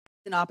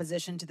In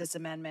opposition to this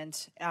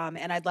amendment,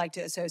 and I'd like to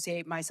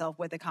associate myself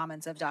with the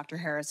comments of Dr.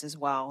 Harris as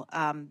well.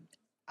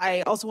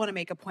 I also want to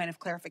make a point of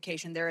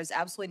clarification. There is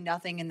absolutely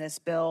nothing in this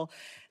bill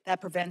that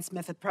prevents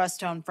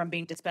mifepristone from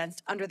being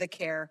dispensed under the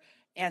care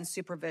and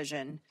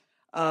supervision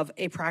of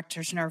a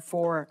practitioner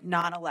for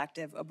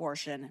non-elective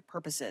abortion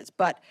purposes.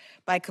 But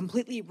by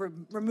completely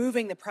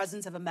removing the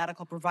presence of a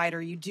medical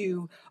provider, you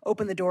do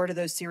open the door to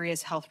those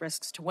serious health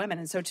risks to women.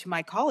 And so to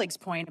my colleague's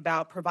point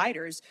about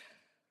providers,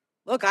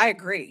 look, I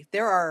agree.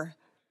 There are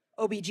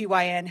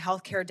OBGYN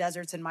healthcare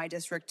deserts in my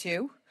district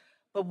too.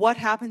 But what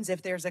happens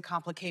if there's a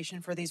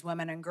complication for these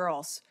women and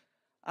girls?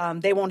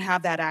 They won't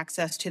have that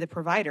access to the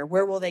provider.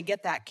 Where will they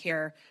get that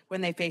care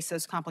when they face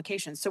those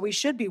complications? So we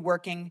should be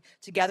working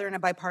together in a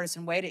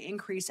bipartisan way to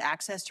increase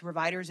access to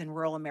providers in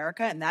rural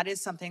America. And that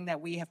is something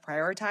that we have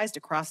prioritized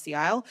across the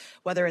aisle,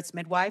 whether it's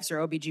midwives or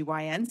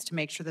OBGYNs, to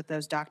make sure that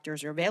those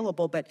doctors are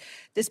available. But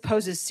this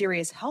poses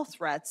serious health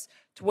threats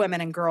to women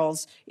and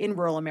girls in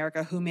rural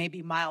America who may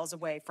be miles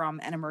away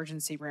from an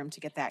emergency room to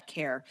get that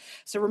care.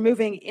 So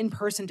removing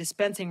in-person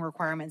dispensing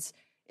requirements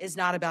is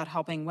not about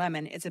helping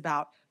women. It's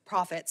about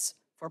profits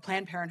for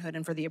Planned Parenthood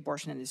and for the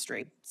abortion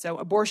industry. So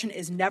abortion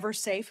is never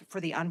safe for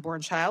the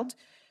unborn child,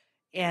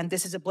 and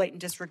this is a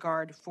blatant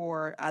disregard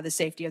for the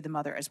safety of the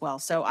mother as well.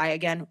 So I,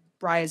 again,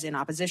 rise in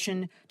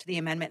opposition to the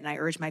amendment, and I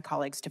urge my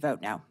colleagues to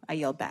vote no. I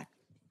yield back.